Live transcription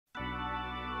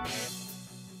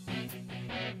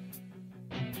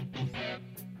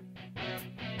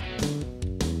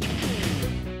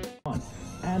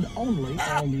and only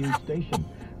all-news station.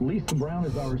 Lisa Brown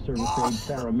is our service aide.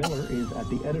 Sarah Miller is at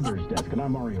the editor's desk, and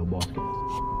I'm Mario Bosquez. All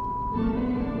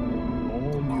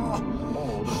news,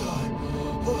 all the time.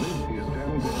 This is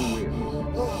 10-10 Wins.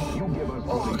 You give us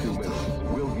 22 minutes,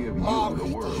 we'll give you the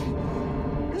world.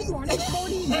 Good morning.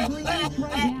 40 degrees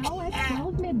right now at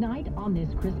 12 midnight on this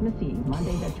Christmas Eve,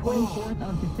 Monday the 24th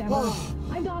of December.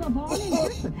 I'm Donna Vaughn, and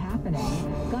here's what's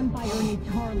happening. Gunfire in East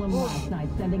Harlem last night,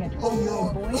 sending a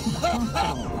 12-year-old boy to the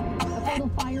hospital. A fatal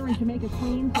fire in Jamaica,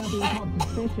 Queens, now being called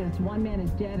suspicious. One man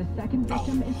is dead, a second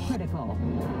victim is critical.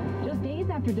 Just days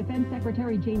after Defense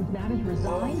Secretary James Mattis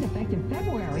resigned, effective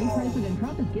February, President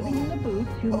Trump is giving him the boot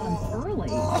 2 months early.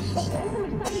 And some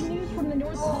exciting news from the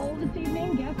North Pole this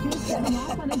evening. Guess who's setting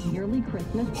off on his yearly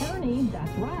Christmas journey?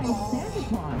 That's right, Santa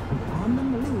Claus is on the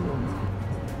move.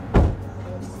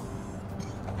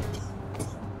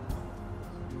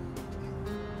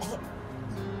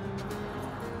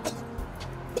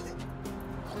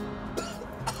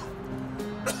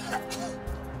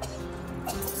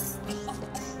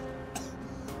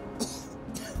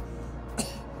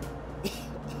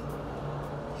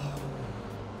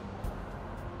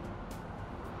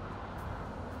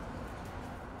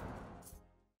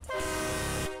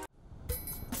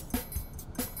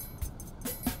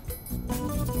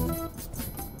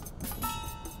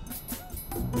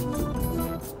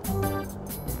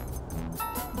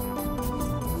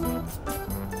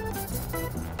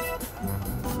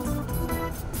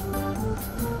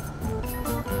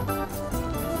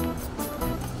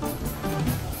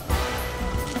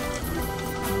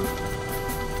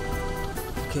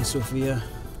 Okay, Sophia,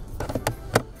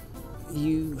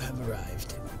 you have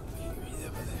arrived.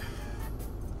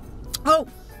 Oh,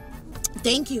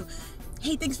 thank you.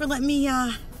 Hey, thanks for letting me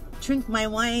drink my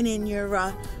wine in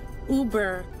your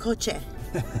Uber coche.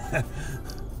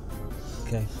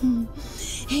 Okay.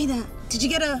 Hey, did you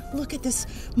get a look at this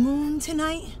moon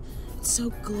tonight? It's so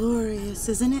glorious,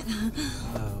 isn't it?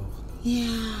 Oh.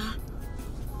 Yeah.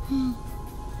 You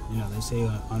know, they say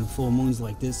on full moons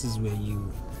like this is where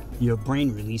your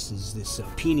brain releases this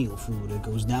pineal fluid. It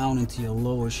goes down into your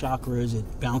lower chakras, it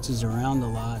bounces around a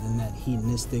lot in that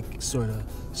hedonistic sort of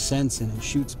sense, and it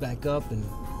shoots back up and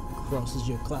crosses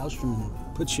your claustrum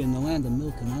and puts you in the land of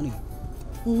milk and honey.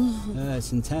 Yeah,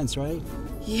 it's intense, right?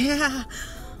 Yeah,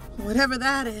 whatever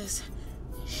that is,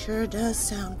 sure does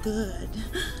sound good.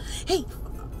 Hey,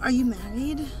 are you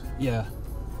married? Yeah.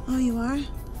 Oh, you are?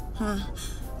 Huh,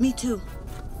 me too.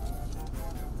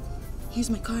 Here's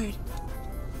my card.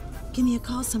 Give me a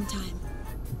call sometime.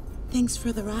 Thanks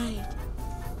for the ride.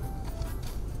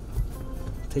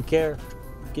 Take care.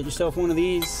 Get yourself one of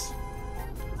these.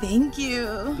 Thank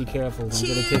you. Be careful. Don't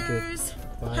Cheers. get a ticket.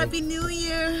 Bye. Happy New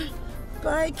Year.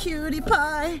 Bye, cutie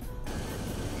pie.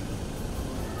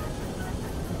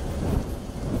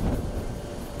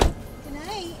 Good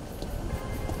night.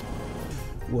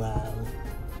 Wow.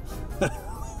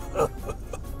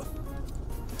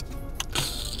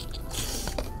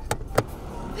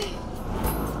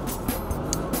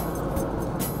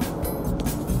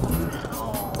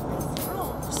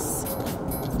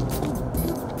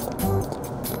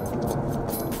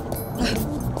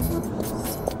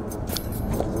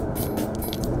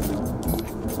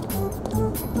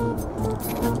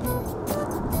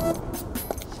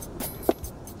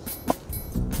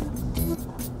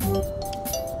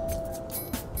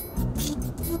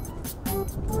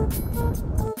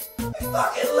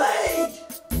 Fucking late!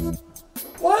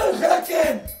 1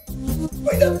 second!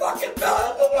 Ring the fucking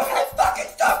bell! I fucking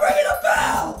stop ringing the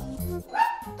bell!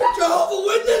 The Jehovah's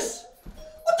Witness?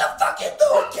 What the fuck you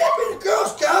doing? Can't be the Girl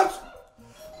Scouts!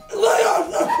 Lay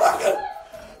on the fucking...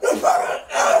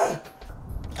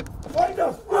 What the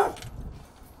fuck?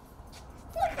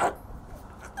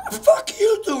 What the fuck are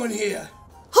you doing here?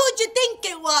 Who'd you think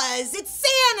it was? It's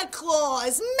Santa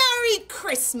Claus. Merry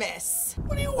Christmas.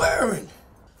 What are you wearing?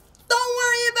 Don't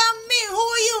worry about me. Who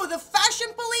are you, the fashion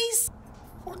police?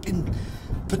 Fucking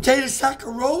potato sack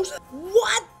of roses?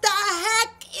 What the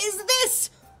heck is this?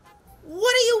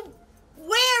 What are you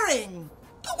wearing?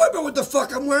 Don't worry about what the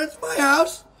fuck I'm wearing. It's my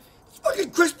house. It's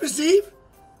fucking Christmas Eve.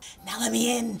 Now let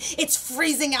me in. It's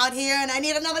freezing out here and I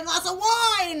need another glass of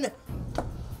wine.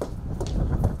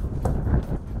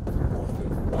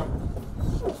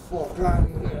 Fuck out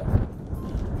of here.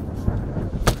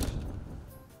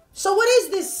 So what is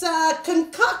this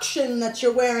concoction that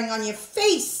you're wearing on your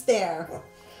face there?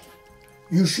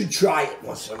 You should try it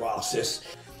once in a while, sis.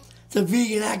 It's a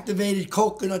vegan activated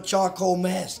coconut charcoal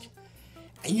mask.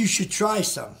 And you should try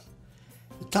some.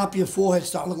 The top of your forehead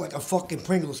starting to look like a fucking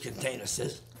Pringles container,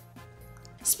 sis.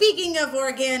 Speaking of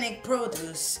organic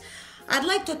produce, I'd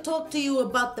like to talk to you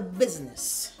about the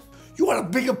business. You want a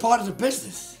bigger part of the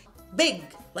business? Big,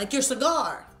 like your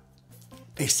cigar.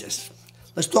 Hey, sis,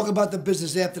 let's talk about the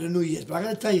business after the New Year's, but I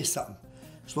gotta tell you something.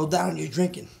 Slow down on your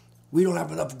drinking. We don't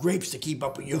have enough grapes to keep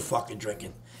up with your fucking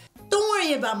drinking. Don't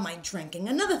worry about my drinking.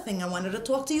 Another thing I wanted to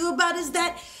talk to you about is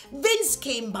that Vince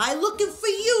came by looking for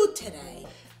you today.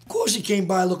 Of course he came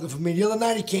by looking for me. The other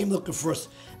night he came looking for us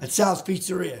at Sal's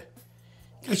Pizzeria.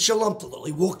 Got shalumped a little.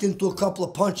 He walked into a couple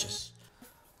of punches.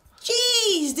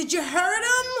 Jeez, did you hurt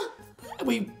him?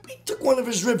 We took one of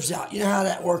his ribs out. You know how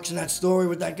that works in that story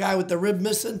with that guy with the rib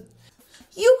missing?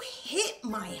 You hit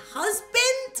my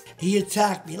husband? He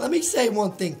attacked me. Let me say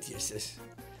one thing to you, sis.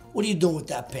 What are you doing with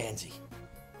that pansy?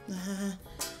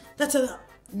 That's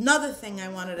another thing I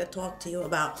wanted to talk to you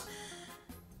about.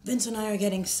 Vince and I are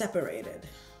getting separated.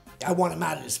 I want him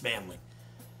out of this family.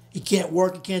 He can't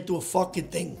work, he can't do a fucking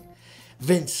thing.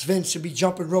 Vince should be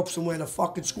jumping ropes somewhere in a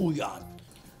fucking schoolyard.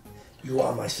 You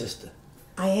are my sister.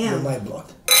 I am. You're my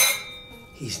blood.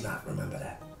 He's not, remember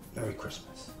that. Merry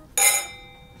Christmas.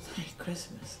 Merry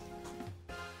Christmas.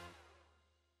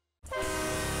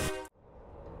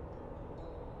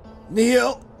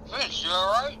 Neil, Vince, you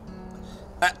alright?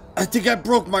 I think I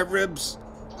broke my ribs.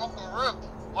 Broken rib.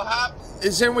 What happened?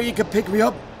 Is there any way you can pick me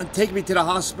up and take me to the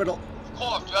hospital? Of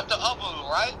course, you're at the Upper,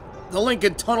 right? The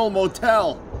Lincoln Tunnel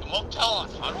Motel. The motel on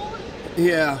Tunnel?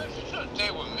 Yeah. Vince, you should have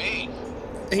stayed with me.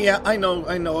 Yeah, I know.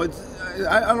 I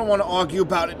don't want to argue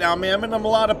about it now, man. I'm in a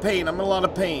lot of pain. Okay,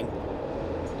 listen,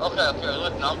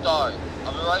 I'm sorry.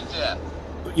 I'll be right there.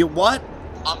 You what?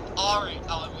 I'm sorry.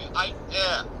 I'll be right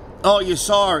there. Oh, you're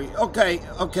sorry. Okay.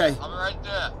 I'll be right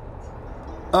there.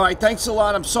 All right, thanks a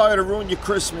lot. I'm sorry to ruin your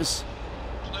Christmas.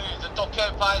 Please, it's okay,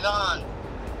 Paisan.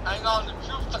 Hang on, the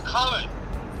troops are coming.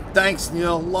 Thanks,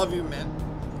 Neil. Love you, man.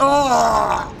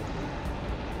 Oh!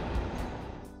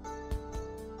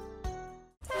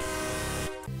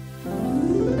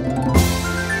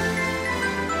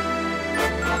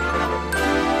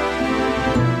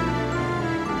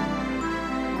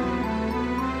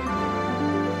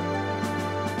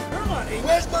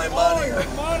 Where's my money?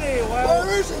 Money,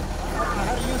 Where is it?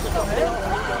 how to use it.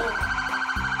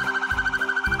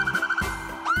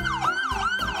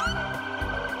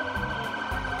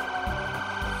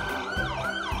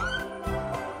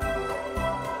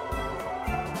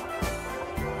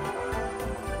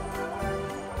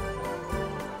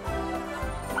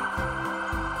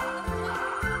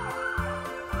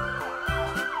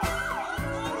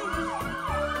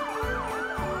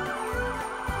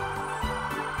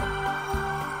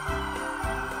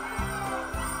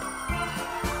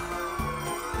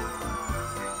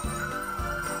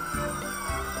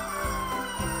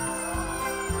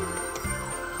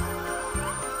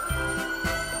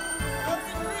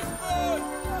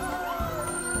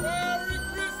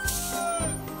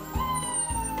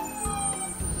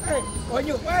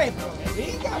 Coño, pues,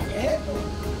 diga, ¿qué es esto?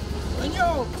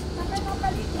 Coño.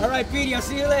 All right, Petey, I'll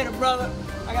see you later, brother.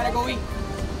 I gotta go eat.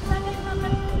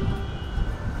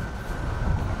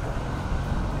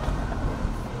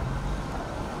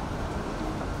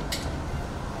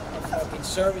 Fucking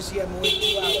service here, I'm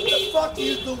waiting 2 hours. What the fuck are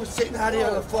you doing sitting out here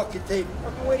on the fucking table?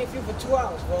 I've been waiting for you for 2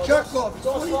 hours, bro. Jerk off.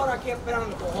 Dos horas aquí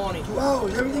esperando, cojones. 2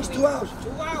 hours. Everything's 2 hours.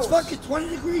 2 hours. It's fucking 20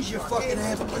 degrees, you fucking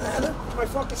half a banana. My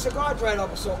fucking cigar dried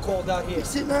up. It's so cold out here. You're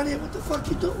sitting out here, what the fuck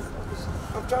you doing?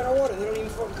 I'm trying to order. They don't even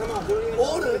fucking come out. They don't even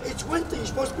Order. It's winter. You're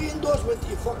supposed to be indoors winter,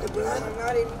 you fucking banana. I'm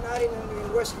not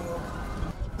in West New York.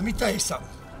 Let me tell you something.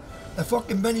 That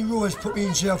fucking Benny Ruiz put me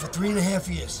in jail for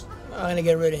 3.5 years. I'm gonna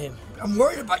get rid of him. I'm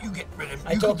worried about you getting rid of him.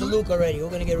 I talked to Luke already. We're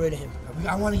gonna get rid of him.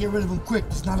 I want to get rid of him quick.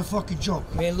 It's not a fucking joke.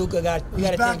 Me and Luca got. We He's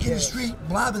gotta back take in care the of street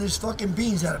blabbing his fucking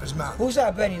beans out of his mouth. Who's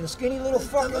that, Benny? The skinny little That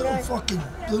fucking little guy? fucking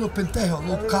little pendejo,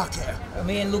 little cock hair.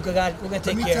 Me and Luca got. We're gonna Let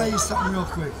take me care tell of you him. something real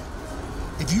quick.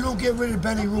 If you don't get rid of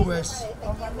Benny Ruiz,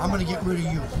 I'm gonna get rid of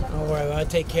you. Don't worry, I'll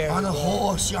take care of On him. a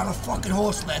horse. You're on a fucking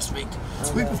horse last week.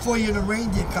 Week before you're in a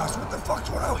reindeer costume. What the fuck's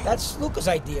going on with you? That's Luca's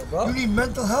idea, bro. You need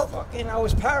mental help? Fucking, I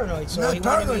was paranoid, so Not he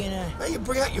wanted paranoid. me in a. Now you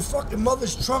bring out your fucking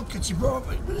mother's trunk and you bro.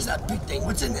 What is that big thing?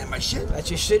 What's in there? My shit?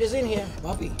 That's your shit is in here,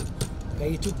 Bobby.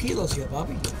 Got your 2 kilos here,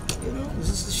 Bobby. You know, this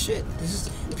is the shit. This is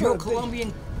pure Bro,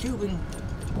 Colombian, Cuban.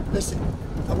 Listen,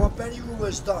 I want Benny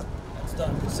Ruiz done. That's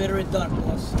done. Consider it done,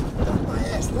 boss. Up my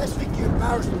ass. Last week you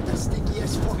embarrassed me with that stinky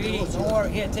ass fucking Petey, horse. don't worry.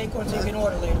 Here, take one so you can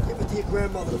order later. Give it to your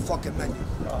grandmother, the fucking menu.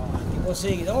 You go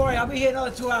see. Don't worry, I'll be here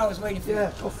another 2 hours waiting for you.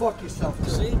 Yeah, go fuck yourself. Too.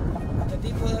 See? The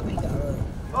tipo de vida, brother.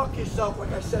 Fuck yourself,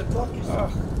 like I said, fuck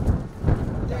yourself.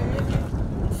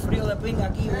 Frío de pinga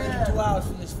aquí, waiting 2 hours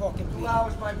for this fucking 2 beat.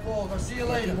 hours, my balls. I'll see you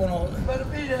later. Keep on holding. You better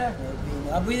be there.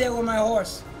 I'll be there with my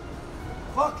horse.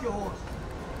 Fuck your horse.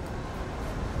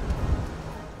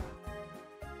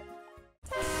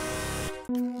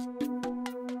 It's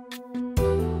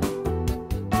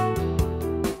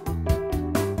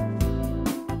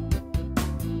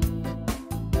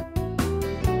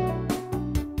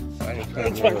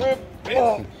my rib.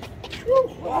 Oh.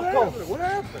 What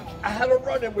happened? I had a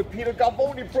run-in with Peter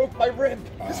Gavone, broke my rib.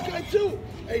 This guy too.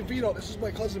 Hey Vito, this is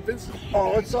my cousin Vincent. Oh,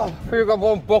 what's up? Peter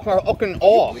Gavone broke my fucking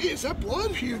arm. Is that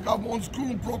blood? Peter Gavone's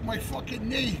groom broke my fucking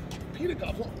knee. Peter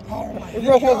Gavone. Oh my Peter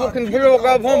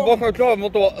Gavone broke my jaw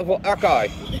with that guy.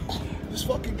 This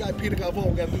fucking guy, Peter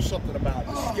Gavone, we gotta do something about it.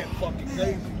 This is getting fucking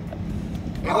crazy.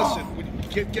 Hey,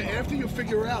 listen, after you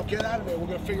figure it out, get out of there. We're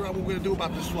gonna figure out what we're gonna do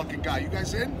about this fucking guy. You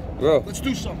guys in? Yeah. Let's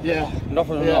do something. Yeah.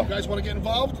 Nothing You enough. guys want to get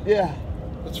involved? Yeah.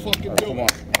 Let's fucking do it. Come on.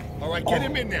 All right, get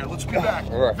him in there. Let's be back.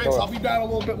 All right, Vince, all right. I'll be down a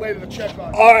little bit later to check on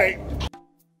him. All right.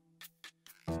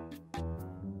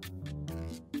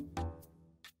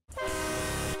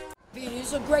 Petey,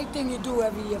 it's a great thing you do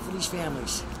every year for these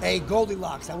families. Hey,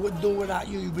 Goldilocks, I wouldn't do it without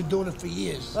you. You've been doing it for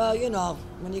years. Well, you know,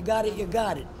 when you got it, you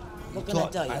got it. What can I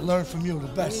tell you? I learned from you, the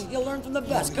best. You learn from the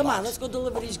best. Come on, let's go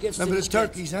deliver these gifts Remember to the these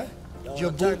turkeys, huh? kids.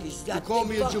 Jaboob. Turkeys. You That called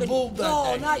big me a fucking- Jaboob that No,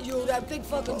 day. not you. That big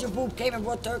fucking Jaboob came and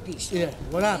brought turkeys. Yeah,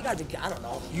 what happened? You got the, I don't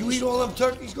know. You eat all them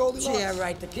turkeys, Goldilocks? Yeah,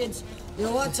 right. The kids, you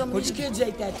know what? Some of these kids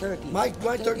ate that turkey. My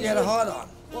turkey had a heart on.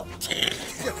 Well,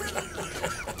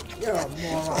 you're a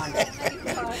moron.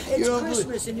 It's You don't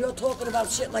Christmas and you're talking about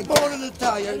shit like Born that. in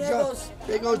Italia. And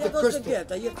There goes the crystal.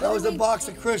 gift. Are you That was kidding a me? box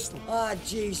of crystal. Ah,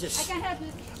 Jesus.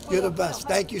 You're the best.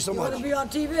 Thank you so You much. want to be on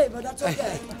TV, but that's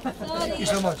okay. Thank you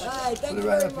so much. All right, thank Put you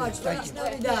it right very up here. much. Thank you.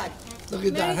 Navidad. Look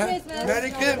at that, huh?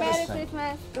 Merry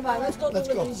Christmas. Come on, let's go Let's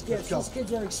deliver go. these gifts. Let's These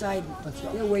kids are excited.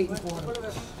 They're waiting for them.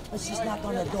 Let's just knock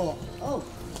on the door. Oh.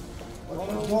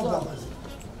 What doorbell is it?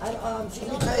 She's Let on me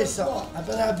tell you the something. door. I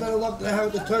better have better luck than I had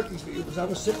with the turkeys for you because I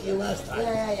was sick of you last time.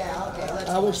 Yeah, okay. Let's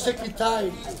I was sick and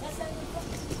tired.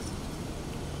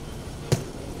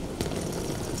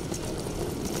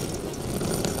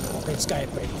 Okay, Skype,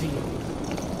 baby.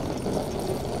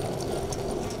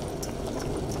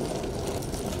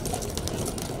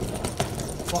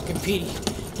 Fucking Petey,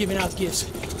 giving out gifts.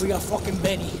 We got fucking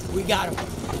Benny. We got him.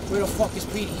 Where the fuck is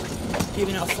Petey?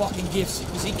 Giving out fucking gifts.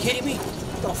 Is he kidding me?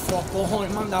 The fuck, go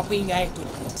home. Manda pinga esto.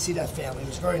 See that family. It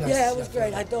was very nice. Yeah, to it was see that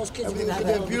great. family. Those kids Everything didn't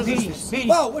was have beautiful. that. Petey.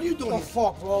 Wow, what are you doing The here?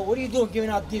 fuck, bro? What are you doing giving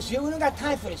out gifts here? We don't got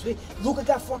time for this. Luca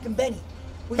got fucking Benny.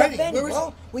 We Benny, got Benny, where is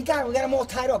bro. We got him all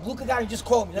tied up. Luca got him. Just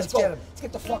call me. Let's go. get him. Let's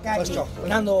get the fuck out Let's of here. go.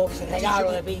 Nando,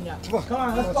 regalo de piña. Come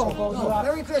on, let's go, bro.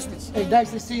 Merry Christmas. Hey,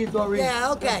 nice to see you, Doreen.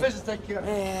 Yeah, okay. Business, take care.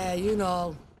 Yeah, you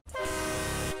know.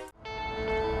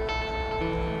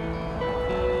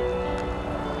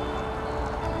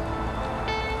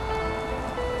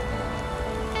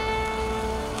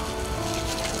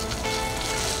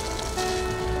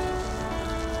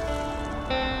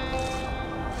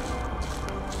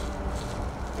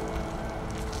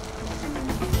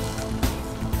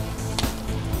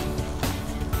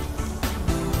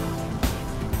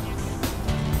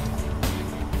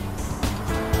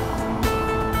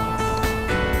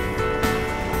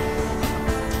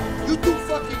 You two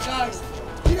fucking guys,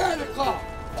 get out of the car.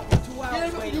 2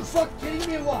 hours waiting. You fucking kidding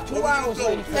me or what? 2 hours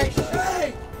waiting.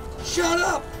 Hey, shut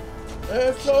up.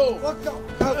 Eso. Fuck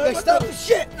up. Okay, stop the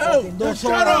shit. Don't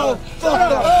Shut up. Fuck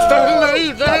up. Déjenme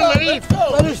ir, déjenme ir.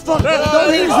 Let us fuck up.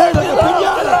 Don't hit his head like a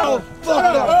piñata. Fuck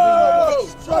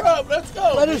up. Shut up, let's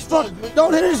go. Let us fuck.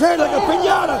 Don't hit his head like a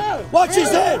piñata. Watch his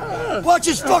head. Watch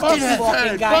his fucking head.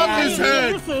 Fuck his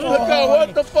head. Let's go,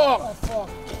 what the fuck?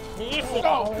 Let's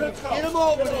go, let's go. Get him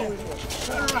over there.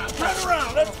 Turn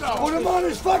around, let's go. Put him on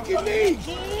his fucking knees.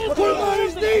 Put him on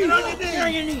his knees.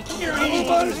 Put him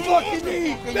on his fucking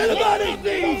knees. Get him on his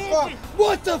knees.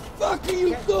 What the fuck are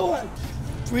you doing?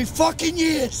 3 fucking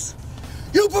years.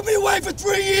 You put me away for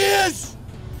 3 years.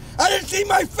 I didn't see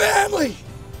my family.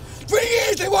 3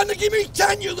 years. They wanted to give me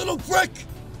 10, you little prick.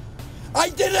 I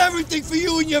did everything for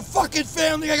you and your fucking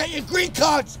family. I got your green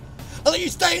cards. I let you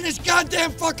stay in this goddamn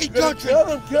fucking country. Kill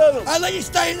him. I let you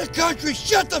stay in the country.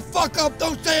 Shut the fuck up.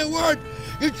 Don't say a word.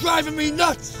 You're driving me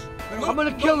nuts. I'm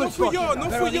gonna kill this fucking guy.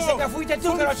 Pero dice que fuiste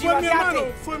tú que lo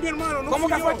chivateaste. Fue mi hermano, no ¿Cómo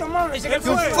fui que fue tu yo. hermano? Dice que You tú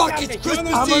lo fucking chivateaste.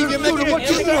 Christmas Eve. You're making what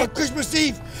you do on Christmas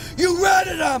Eve. You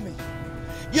ratted on me.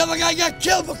 The other guy got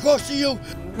killed because of you.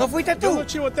 No fuiste Yo tú. no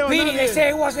chivoteo a Petey, nadie. they say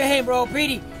it wasn't him, bro.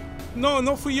 Petey. No,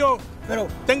 no fui yo. Pero,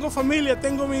 Tengo familia,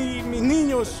 tengo mis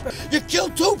niños. You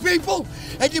killed 2 people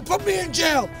and you put me in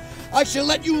jail. I should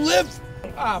let you live.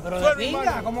 pero Fue de mi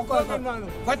pinga. hermano, ¿Cómo fue mi hermano.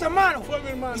 ¿Fue tu hermano? Fue mi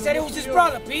hermano, He said it no was fui his yo.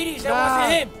 brother, Petey. He said it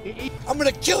wasn't him. I'm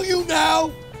gonna kill you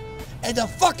now. And the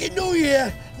fucking New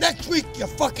Year, next week, your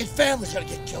fucking family's gonna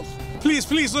get killed. Please,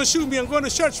 don't shoot me. I'm going to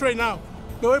church right now.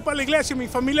 Me voy para la iglesia. Mi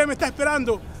familia me está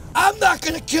esperando. I'm not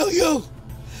gonna kill you.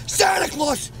 Santa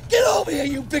Claus, get over here,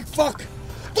 you big fuck.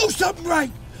 Do something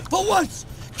right. For once,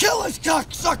 kill this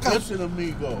cocksucker. Listen,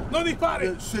 amigo. No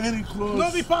dispare. Santa Claus. No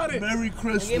dispare. Merry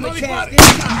Christmas. Give him a chance.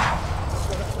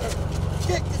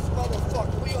 Kick this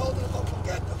motherfucker. We holding him up.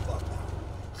 Get the fuck out.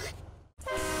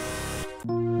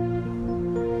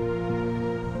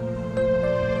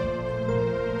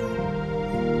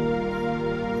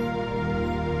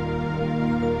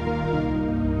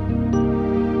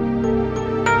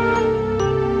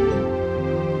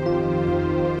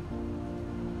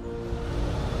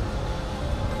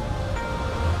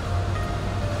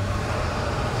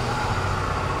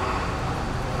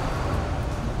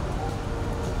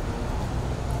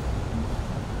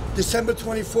 December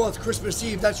 24th, Christmas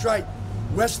Eve, that's right.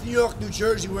 West New York, New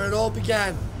Jersey, where it all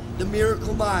began, the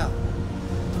Miracle Mile.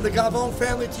 From the Gavone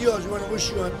family to yours, we want to wish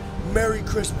you a Merry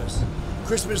Christmas.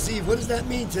 Christmas Eve, what does that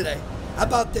mean today? How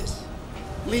about this?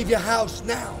 Leave your house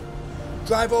now.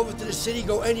 Drive over to the city,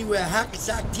 go anywhere,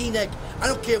 Hackensack, Teaneck, I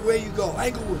don't care where you go,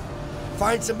 Englewood.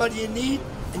 Find somebody in need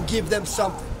and give them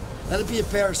something. Let it be a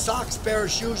pair of socks, pair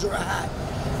of shoes, or a hat.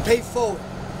 Pay forward.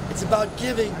 It's about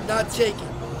giving, not taking.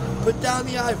 Put down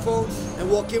the iPhone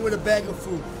and walk in with a bag of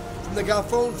food. From the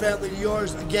Gavone family to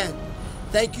yours, again,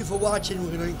 thank you for watching.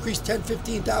 We're going to increase 10,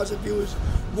 15,000 viewers.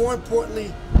 More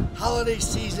importantly, holiday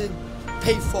season,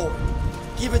 pay forward.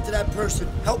 Give it to that person.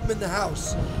 Help them in the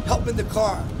house. Help them in the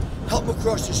car. Help them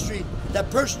across the street.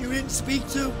 That person you didn't speak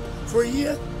to for a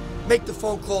year, make the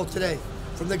phone call today.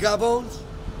 From the Gavones,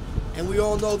 and we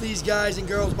all know these guys and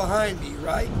girls behind me,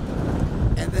 right?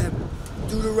 And then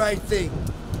do the right thing.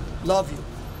 Love you.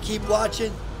 Keep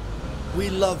watching. We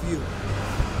love you.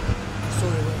 So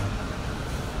do we.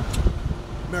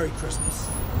 Merry Christmas.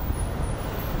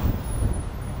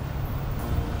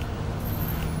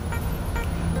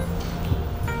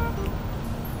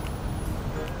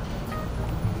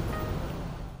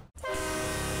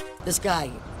 This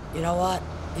guy, you know what?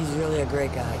 He's really a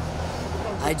great guy.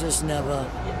 I just never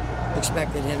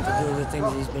expected him to do the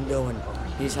things he's been doing.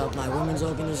 He's helped my women's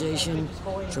organization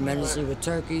tremendously with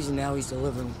turkeys, and now he's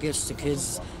delivering gifts to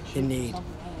kids in need.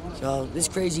 So this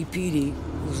crazy Petey,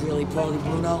 who's really Paulie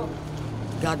Bruno,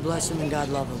 God bless him and God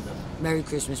love him. Merry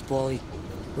Christmas, Paulie.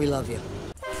 We love you.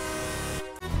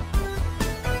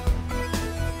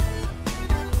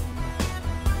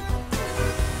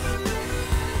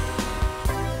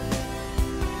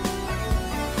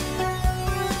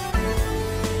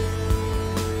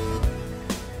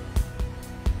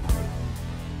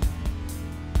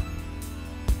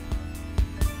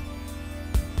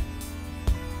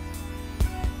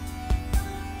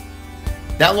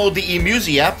 Download the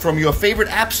eMusi app from your favorite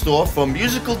app store for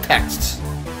musical texts.